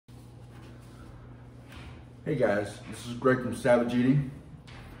Hey guys, this is Greg from Savage Eating.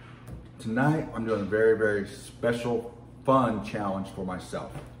 Tonight I'm doing a very special, fun challenge for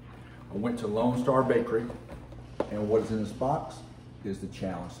myself. I went to Lone Star Bakery, and what is in this box is the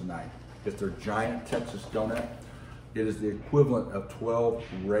challenge tonight. It's their giant Texas donut. It is the equivalent of 12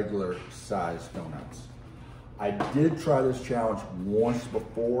 regular sized donuts. I did try this challenge once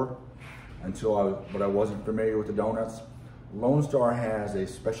before, but I wasn't familiar with the donuts. Lone Star has a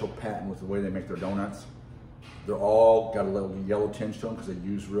special patent with the way they make their donuts. They're all got a little yellow tinge to them because they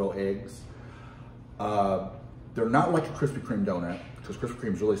use real eggs. They're not like a Krispy Kreme donut because Krispy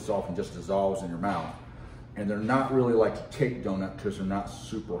Kreme is really soft and just dissolves in your mouth. And they're not really like a cake donut because they're not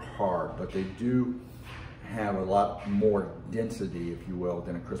super hard, but they do have a lot more density, if you will,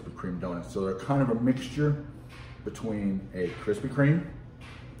 than a Krispy Kreme donut. So they're kind of a mixture between a Krispy Kreme.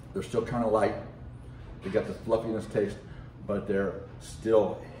 They're still kind of light. They got the fluffiness taste, but they're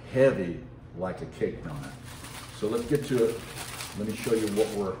still heavy like a cake donut. So let's get to it. Let me show you what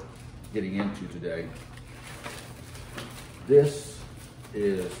we're getting into today. This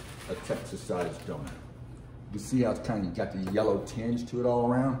is a Texas-sized donut. You see how it's kind of got the yellow tinge to it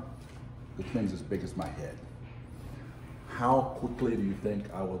all around? The thing's as big as my head. How quickly do you think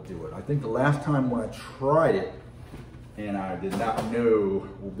I will do it? I think the last time when I tried it, and I did not know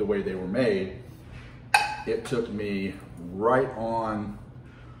the way they were made, it took me right on,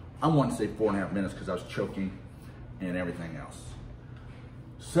 I want to say 4.5 minutes because I was choking and everything else.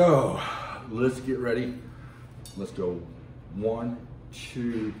 So let's get ready. Let's go 1,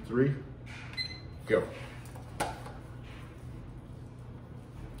 2, 3, go.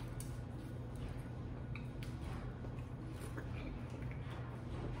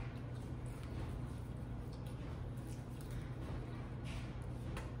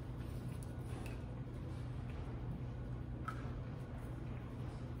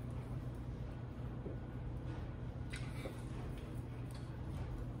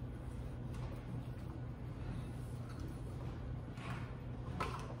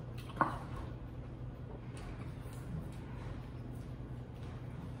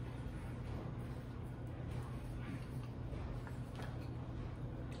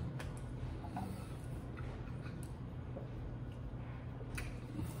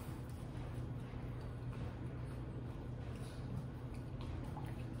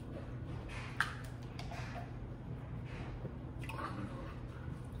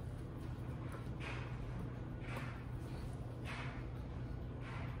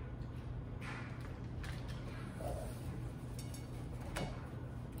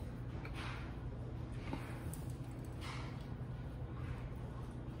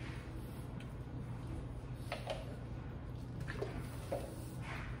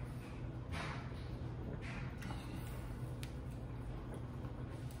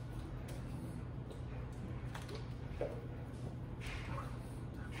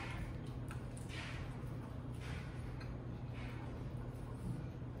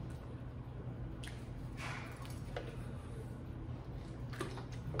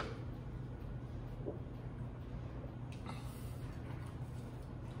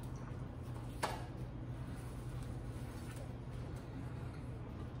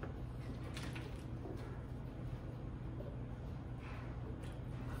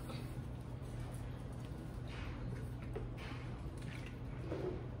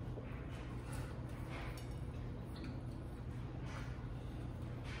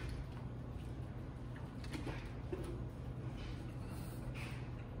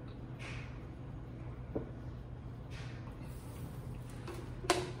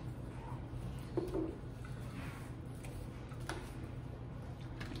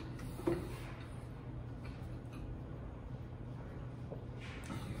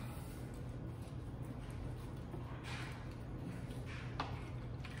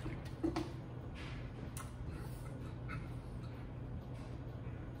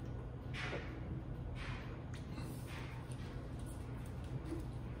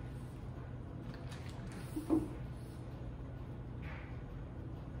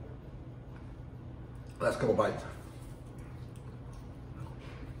 Last couple bites.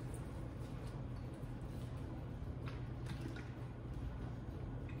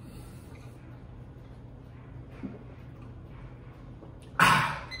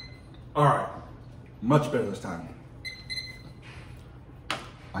 All right, much better this time.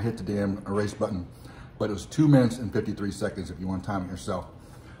 I hit the damn erase button, but it was 2 minutes and 53 seconds if you want to time it yourself.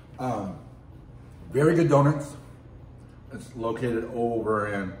 Very good donuts. It's located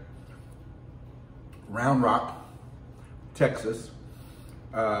over in Round Rock, Texas,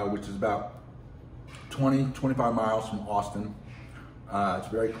 which is about 20, 25 miles from Austin. It's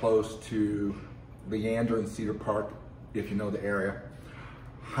very close to Leander and Cedar Park, if you know the area.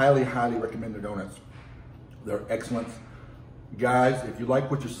 Highly, highly recommend their donuts. They're excellent. Guys, if you like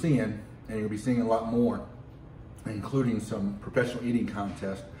what you're seeing, and you'll be seeing a lot more, including some professional eating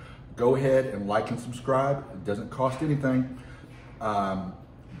contests, go ahead and like and subscribe. It doesn't cost anything, but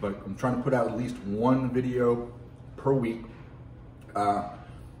I'm trying to put out at least one video per week.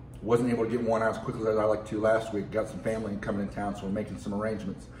 Wasn't able to get one out as quickly as I like to last week. Got some family coming in town, so we're making some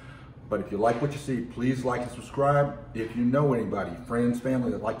arrangements. But if you like what you see, please like and subscribe. If you know anybody, friends,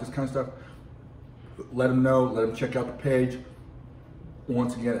 family that like this kind of stuff, let them know, let them check out the page.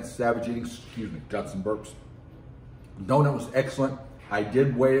 Once again, it's Savage Eating, excuse me, got some burps. Donut was excellent. I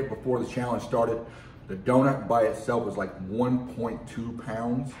did weigh it before the challenge started. The donut by itself was like 1.2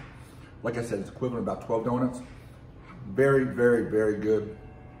 pounds. Like I said, it's equivalent to about 12 donuts. Very, very, very good.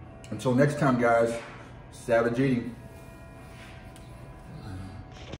 Until next time, guys, Savage Eating.